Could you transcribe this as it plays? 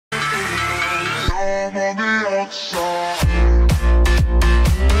I'm on the outside.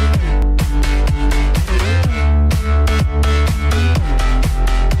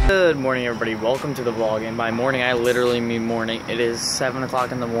 Good morning, everybody. Welcome to the vlog, and by morning I literally mean morning. It is 7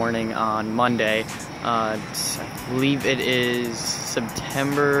 o'clock in the morning on Monday. I believe it is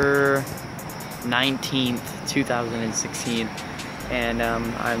September 19th, 2016, and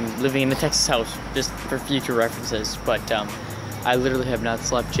I'm living in a Texas house, just for future references, but I literally have not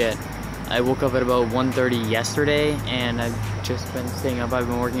slept yet. I woke up at about 1:30 yesterday, and I've just been staying up. I've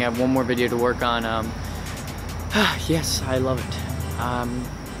been working. I have one more video to work on. Yes, I love it.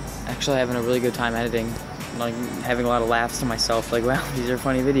 Actually having a really good time editing, like having a lot of laughs to myself, like, wow, these are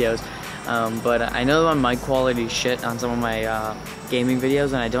funny videos. But I know my mic quality is shit on some of my gaming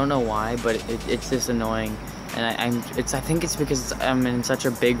videos, and I don't know why, but it's just annoying. And I think it's because I'm in such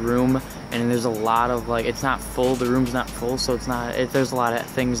a big room, and there's a lot of, like, it's not full, the room's not full, so it's not, there's a lot of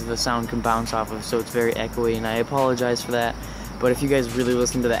things the sound can bounce off of, so it's very echoey, and I apologize for that. But if you guys really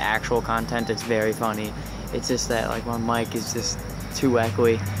listen to the actual content, it's very funny. It's just that, like, my mic is just too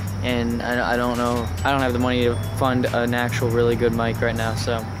echoey, and I don't know, I don't have the money to fund an actual really good mic right now,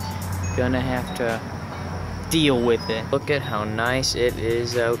 so gonna have to deal with it. Look at how nice it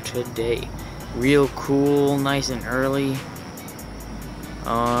is out today. Real cool, nice and early.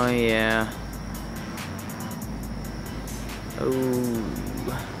 Oh yeah. Oh,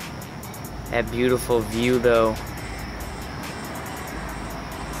 that beautiful view though.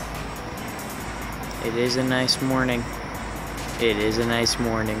 It is a nice morning. It is a nice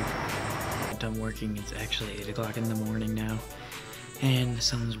morning. Done working. It's actually 8 o'clock in the morning now, and the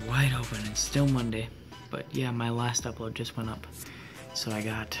sun's wide open. It's still Monday, but yeah, my last upload just went up, so I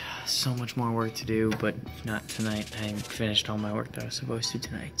got so much more work to do, but not tonight. I finished all my work that I was supposed to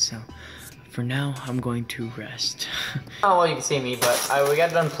tonight, so for now, I'm going to rest. Oh, well, you can see me, but we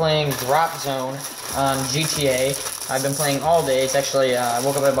got done playing Drop Zone on GTA. I've been playing all day. It's actually, I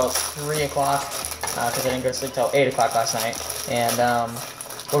woke up at about 3 o'clock, because I didn't go to sleep till 8 o'clock last night, and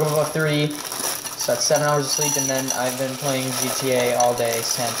woke up about 3, so that's 7 hours of sleep, and then I've been playing GTA all day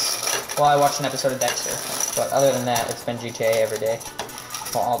since, well, I watched an episode of Dexter, but other than that, it's been GTA every day,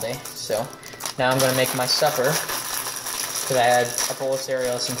 well, all day. So now I'm going to make my supper, because I had a bowl of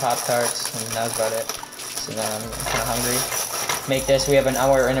cereal, some Pop-Tarts, and that was about it. So now I'm kind of hungry. Make this. We have an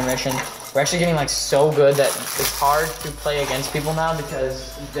hour intermission. We're actually getting, like, so good that it's hard to play against people now,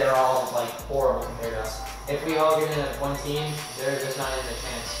 because they're all, like, horrible compared to us. If we all get in as one team, they're just not in a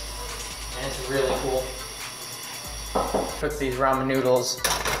chance. And it's really cool. Cook these ramen noodles,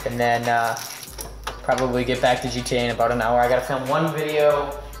 and then probably get back to GTA in about an hour. I gotta film one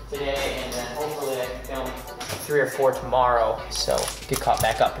video today, and then hopefully I can film 3 or 4 tomorrow, so get caught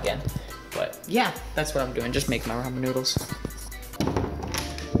back up again. But yeah, that's what I'm doing, just make my ramen noodles.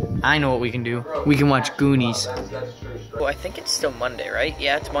 I know what we can do. We can watch Goonies. Well, I think it's still Monday, right?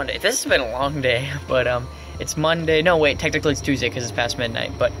 Yeah, it's Monday. This has been a long day, but it's Monday. No, wait, technically it's Tuesday because it's past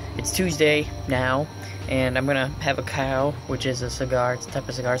midnight, but it's Tuesday now, and I'm gonna have a cow, which is a cigar. It's a type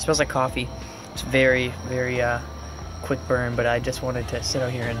of cigar. It smells like coffee. It's very, very quick burn, but I just wanted to sit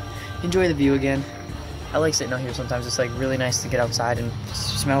out here and enjoy the view again. I like sitting out here sometimes. It's like really nice to get outside and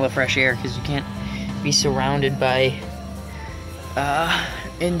smell the fresh air, because you can't be surrounded by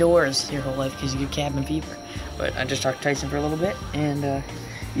indoors your whole life because you get cabin fever. But I just talked to Tyson for a little bit, and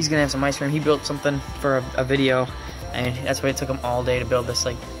he's gonna have some ice cream. He built something for a video, and that's why it took him all day to build this,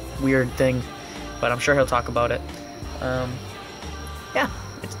 like, weird thing, but I'm sure he'll talk about it. Yeah,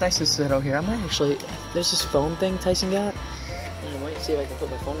 it's nice to sit out here. I might actually, there's this phone thing Tyson got, and I might see if I can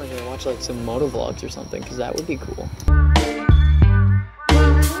put my phone on here and watch, like, some moto vlogs or something, because that would be cool.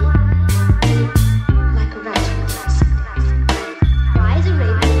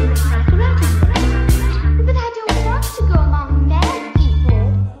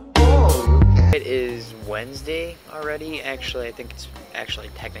 Wednesday already. Actually, I think it's actually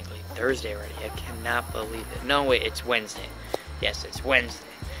technically Thursday already. I cannot believe it. No, wait, it's Wednesday. Yes, it's Wednesday,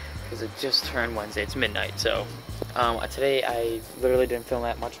 because it just turned Wednesday. It's midnight. So today I literally didn't film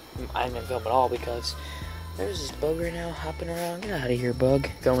that much. I didn't film at all because there's this bug right now hopping around. Get out of here, bug.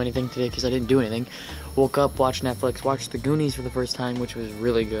 Film anything today because I didn't do anything. Woke up, watched Netflix, watched the Goonies for the first time, which was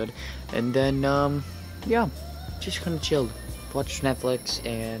really good, and then yeah, just kind of chilled. Watched Netflix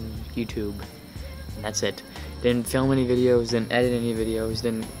and YouTube. And that's it. Didn't film any videos, didn't edit any videos,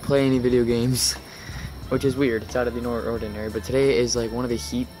 didn't play any video games, which is weird. It's out of the ordinary. But today is like one of the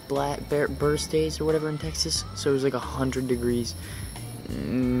heat burst days or whatever in Texas, so it was like 100 degrees.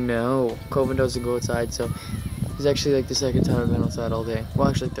 No, Coven doesn't go outside, so it's actually like the second time I've been outside all day. Well,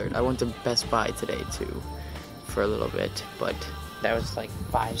 actually third. I went to Best Buy today too, for a little bit, but that was like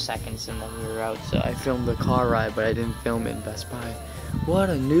 5 seconds and then we were out. So I filmed the car ride, but I didn't film it in Best Buy. What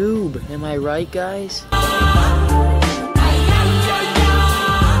a noob, am I right, guys?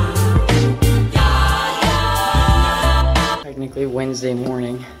 Technically Wednesday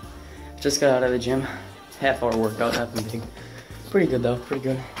morning. Just got out of the gym. Half-hour workout, nothing big. Pretty good though, pretty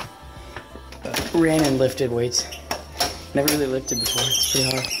good. Ran and lifted weights. Never really lifted before, it's pretty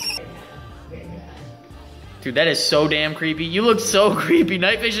hard. Dude, that is so damn creepy. You look so creepy.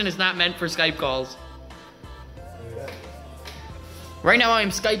 Night vision is not meant for Skype calls. Right now I'm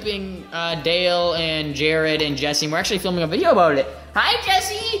Skyping Dale and Jared and Jesse. We're actually filming a video about it. Hi,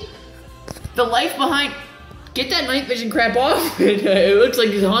 Jesse! The life behind... Get that night vision crap off. It looks like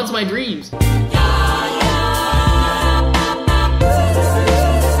it haunts my dreams.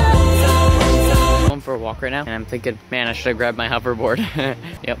 Going for a walk right now, and I'm thinking, man, I should have grabbed my hoverboard.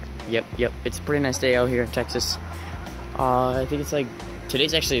 Yep. It's a pretty nice day out here in Texas. I think it's like,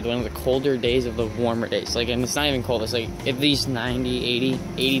 today's actually one of the colder days of the warmer days. Like, and it's not even cold, it's like at least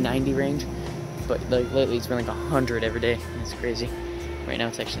 90, 90 range. But like lately it's been like 100 every day. It's crazy. Right now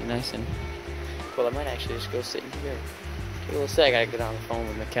it's actually nice and well, I might actually just go sit in here. Okay, we'll say I gotta get on the phone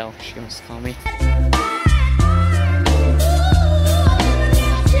with Mikkel. She wants to call me.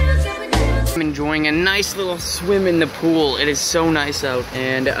 I'm enjoying a nice little swim in the pool. It is so nice out.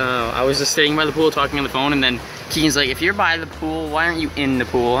 And I was just sitting by the pool talking on the phone, and then Keegan's like, if you're by the pool, why aren't you in the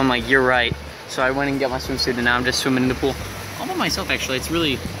pool? I'm like, you're right. So I went and got my swimsuit, and now I'm just swimming in the pool. All by myself, actually.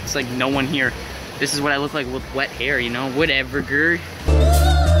 It's like no one here. This is what I look like with wet hair, you know? Whatever, girl.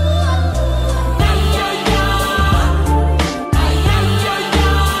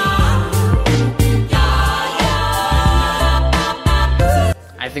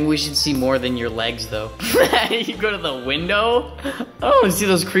 I think we should see more than your legs, though. You go to the window? Oh, see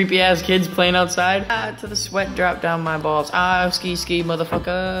those creepy ass kids playing outside? To the sweat drop down my balls. Ski,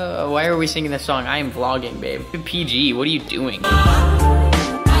 motherfucker. Why are we singing this song? I am vlogging, babe. PG, what are you doing?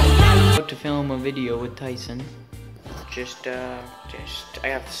 About to film a video with Tyson. I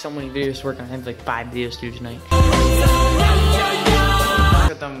have so many videos to work on. I have like 5 videos to do tonight.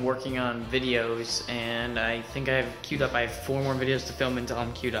 I'm working on videos, and I think I have queued up. I have 4 more videos to film until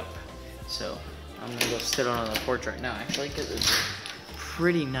I'm queued up. So I'm gonna go sit on the porch right now, actually, because it's a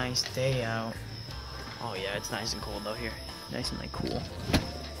pretty nice day out. Oh yeah, it's nice and cold out here. Nice and like cool.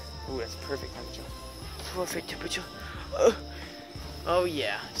 Ooh, that's perfect temperature. Perfect temperature. Oh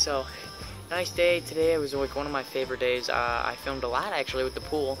yeah. So nice day today. It was like one of my favorite days. I filmed a lot actually with the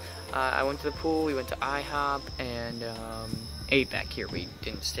pool. I went to the pool. We went to IHOP and ate back here. We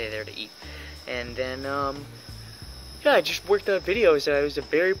didn't stay there to eat. And then, yeah, I just worked on videos. It was a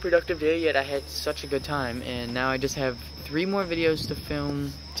very productive day, yet I had such a good time. And now I just have 3 more videos to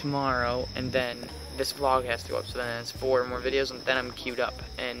film tomorrow, and then this vlog has to go up. So then it's 4 more videos, and then I'm queued up.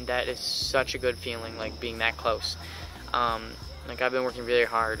 And that is such a good feeling, like being that close. Like I've been working really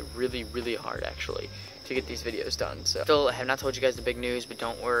hard, really hard actually, to get these videos done. So still, I have not told you guys the big news, but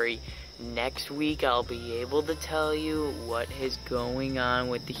don't worry. Next week, I'll be able to tell you what is going on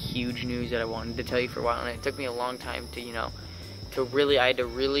with the huge news that I wanted to tell you for a while. And it took me a long time to, I had to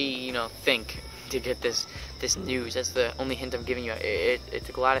really, think to get this news. That's the only hint I'm giving you. It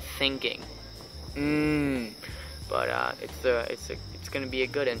took a lot of thinking. But it's gonna be a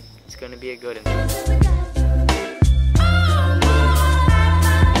good one. It's gonna be a good one.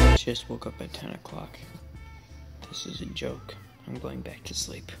 Just woke up at 10 o'clock. This is a joke. I'm going back to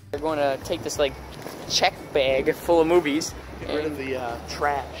sleep. We're going to take this like check bag full of movies. Get rid of the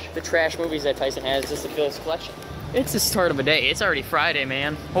trash. The trash movies that Tyson has just to fill his collection. It's the start of a day. It's already Friday,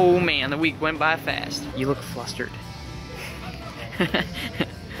 man. Oh man, the week went by fast. You look flustered.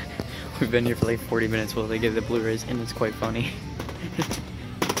 We've been here for like 40 minutes while they get the Blu-rays, and it's quite funny.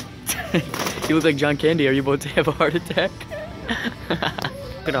 You look like John Candy. Are you about to have a heart attack?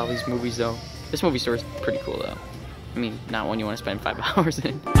 Look at all these movies, though. This movie store is pretty cool, though. I mean, not one you want to spend 5 hours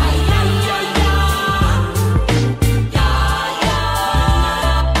in.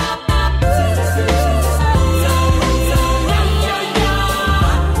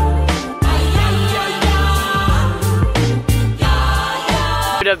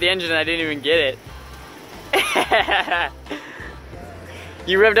 Put up the engine and I didn't even get it.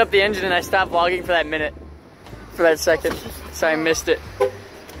 You revved up the engine and I stopped vlogging for that minute. For that second. So I missed it.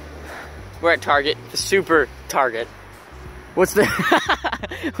 We're at Target. The super Target. What's the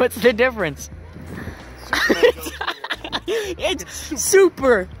difference? It's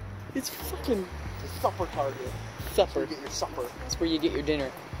super. It's fucking Supper Target. supper. You get your supper. That's where you get your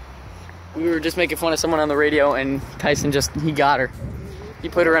dinner. We were just making fun of someone on the radio, and Tyson he got her. He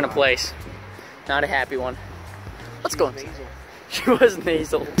put her in a place. Not a happy one. Let's go. She was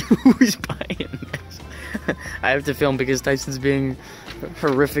nasal. Who's buying this? I have to film because Tyson's being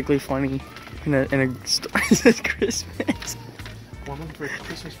horrifically funny in a store. It says Christmas. Well, I'm looking for a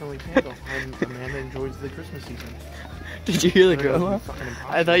Christmas friendly candle. I'm a man that enjoys the Christmas season. Did you hear the girl?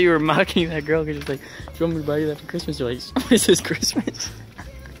 I thought you were mocking that girl because you're like, do you want me to buy you that for Christmas? You're like, this is Christmas.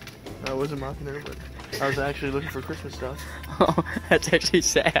 I wasn't mocking her, but I was actually looking for Christmas stuff. Oh, that's actually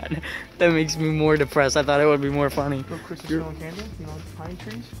sad. That makes me more depressed. I thought it would be more funny. Little Christmas friendly candle? You know, pine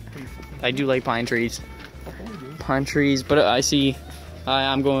trees? I do like pine trees. Okay, you do. Pine trees, but I see,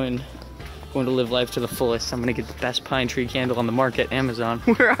 I'm going to live life to the fullest. I'm gonna get the best pine tree candle on the market, Amazon.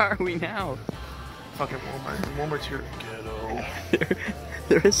 Where are we now? Fucking Walmart. Walmart's here. Ghetto.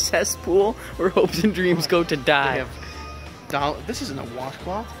 They're a cesspool where hopes and dreams go to die. This isn't a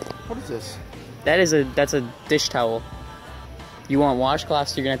washcloth. What is this? That's a dish towel. You want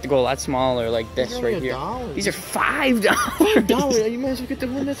washcloths, you're gonna have to go a lot smaller, like this right here. These are $5. $5. You might as well get the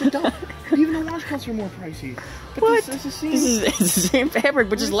one that's $1. Even the washcloths are more pricey. But What? This is the same. It's the same fabric,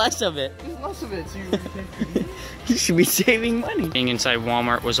 but just less of it. There's less of it, so You should be saving money. Being inside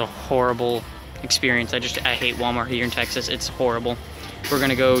Walmart was a horrible experience. I hate Walmart here in Texas. It's horrible. We're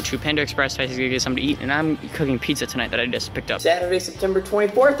gonna go to Panda Express. Tyson's gonna get something to eat, and I'm cooking pizza tonight that I just picked up. Saturday, September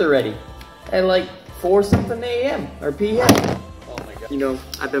 24th already, at like 4-something a.m. or p.m. Oh my god. You know,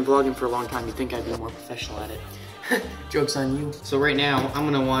 I've been vlogging for a long time. You'd think I'd be more professional at it. Joke's on you. So right now, I'm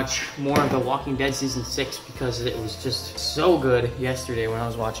gonna watch more of The Walking Dead Season 6 because it was just so good yesterday when I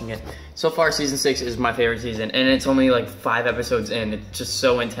was watching it. So far, Season 6 is my favorite season, and it's only like 5 episodes in. It's just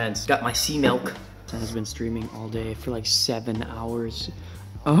so intense. Got my sea milk. Has been streaming all day for like 7 hours.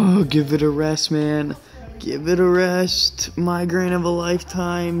 Oh, give it a rest, man. Give it a rest. Migraine of a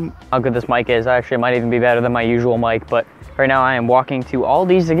lifetime. How good this mic is. Actually, it might even be better than my usual mic, but right now I am walking to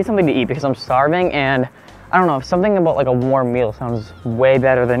Aldi's to get something to eat because I'm starving, and I don't know, something about like a warm meal sounds way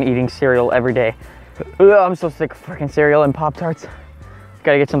better than eating cereal every day. Ugh, I'm so sick of freaking cereal and Pop-Tarts.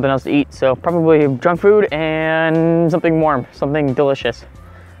 Gotta get something else to eat, so probably junk food and something warm, something delicious.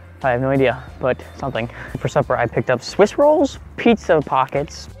 I have no idea, but something. For supper, I picked up Swiss rolls, pizza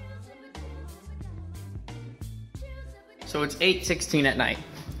pockets. So it's 8:16 at night,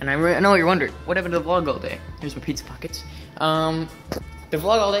 and I know you're wondering, what happened to the vlog all day? Here's my pizza pockets. The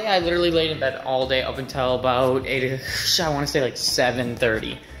vlog all day, I literally laid in bed all day up until about I want to say like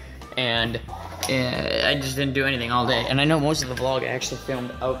 7:30, and I just didn't do anything all day. And I know most of the vlog I actually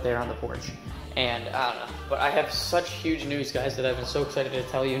filmed out there on the porch. And I don't know, but I have such huge news, guys, that I've been so excited to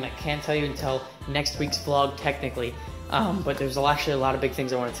tell you, and I can't tell you until next week's vlog, technically. But there's actually a lot of big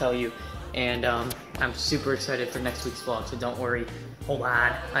things I want to tell you, and I'm super excited for next week's vlog, so don't worry. Hold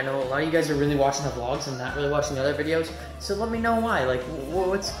on. I know a lot of you guys are really watching the vlogs and not really watching the other videos, so let me know why. Like,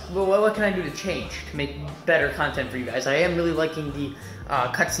 what can I do to change to make better content for you guys? I am really liking the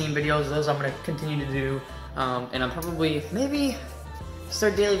cutscene videos. Those I'm going to continue to do, and I'm probably, maybe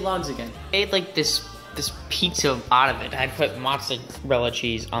start daily vlogs again. I ate like this pizza out of it. I put mozzarella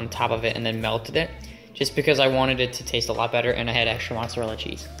cheese on top of it and then melted it, just because I wanted it to taste a lot better, and I had extra mozzarella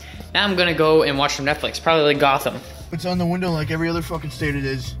cheese. Now I'm gonna go and watch some Netflix, probably like Gotham. It's on the window like every other fucking state it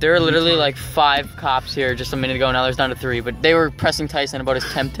is. There are literally like 5 cops here just a minute ago, now there's down to 3, but they were pressing Tyson about his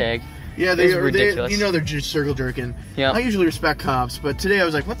temp tag. Yeah, they are ridiculous. You know they're just circle jerking. Yeah. I usually respect cops, but today I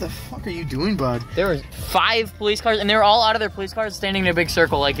was like, what the fuck are you doing, bud? There were 5 police cars, and they were all out of their police cars standing in a big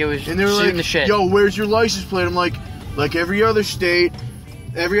circle like it was and they were shooting like, the shit. Yo, where's your license plate? I'm like every other state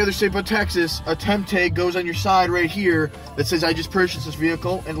but Texas, a temp tag goes on your side right here that says I just purchased this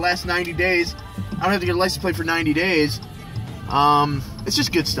vehicle in the last 90 days. I don't have to get a license plate for 90 days. It's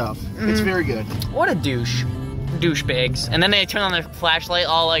just good stuff. It's very good. What a douchebags. And then they turn on their flashlight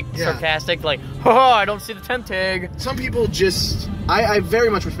all like sarcastic, like, oh, I don't see the temp tag. Some people just, I very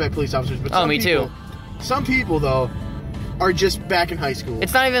much respect police officers, but some too. Some people though are just back in high school.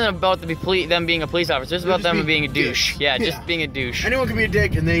 It's not even about them being a police officer, it's about them being a douche. Yeah, just being a douche. Anyone can be a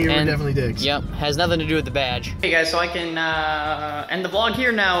dick, and they are definitely dicks. Yep, has nothing to do with the badge. Hey guys, so I can end the vlog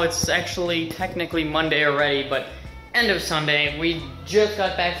here now. It's actually technically Monday already, but end of Sunday. We just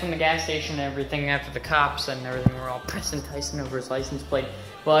got back from the gas station and everything after the cops and everything. We're all pressing Tyson over his license plate.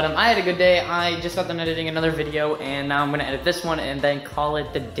 But I had a good day. I just got done editing another video, and now I'm gonna edit this one and then call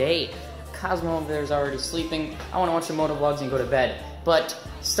it the day. Cosmo over there is already sleeping. I wanna watch some moto vlogs and go to bed. But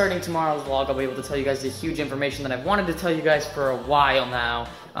starting tomorrow's vlog, I'll be able to tell you guys the huge information that I've wanted to tell you guys for a while now.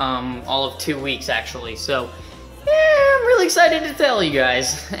 All of 2 weeks actually. So yeah, I'm really excited to tell you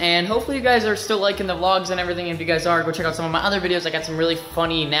guys, and hopefully you guys are still liking the vlogs and everything. If you guys are, go check out some of my other videos. I got some really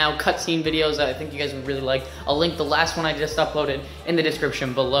funny now cutscene videos that I think you guys would really like. I'll link the last one I just uploaded in the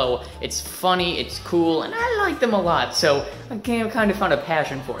description below. It's funny, it's cool, and I like them a lot, so I kind of found a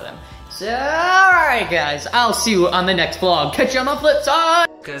passion for them. So, alright guys, I'll see you on the next vlog. Catch you on the flip side!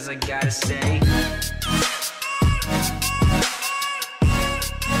 'Cause I gotta say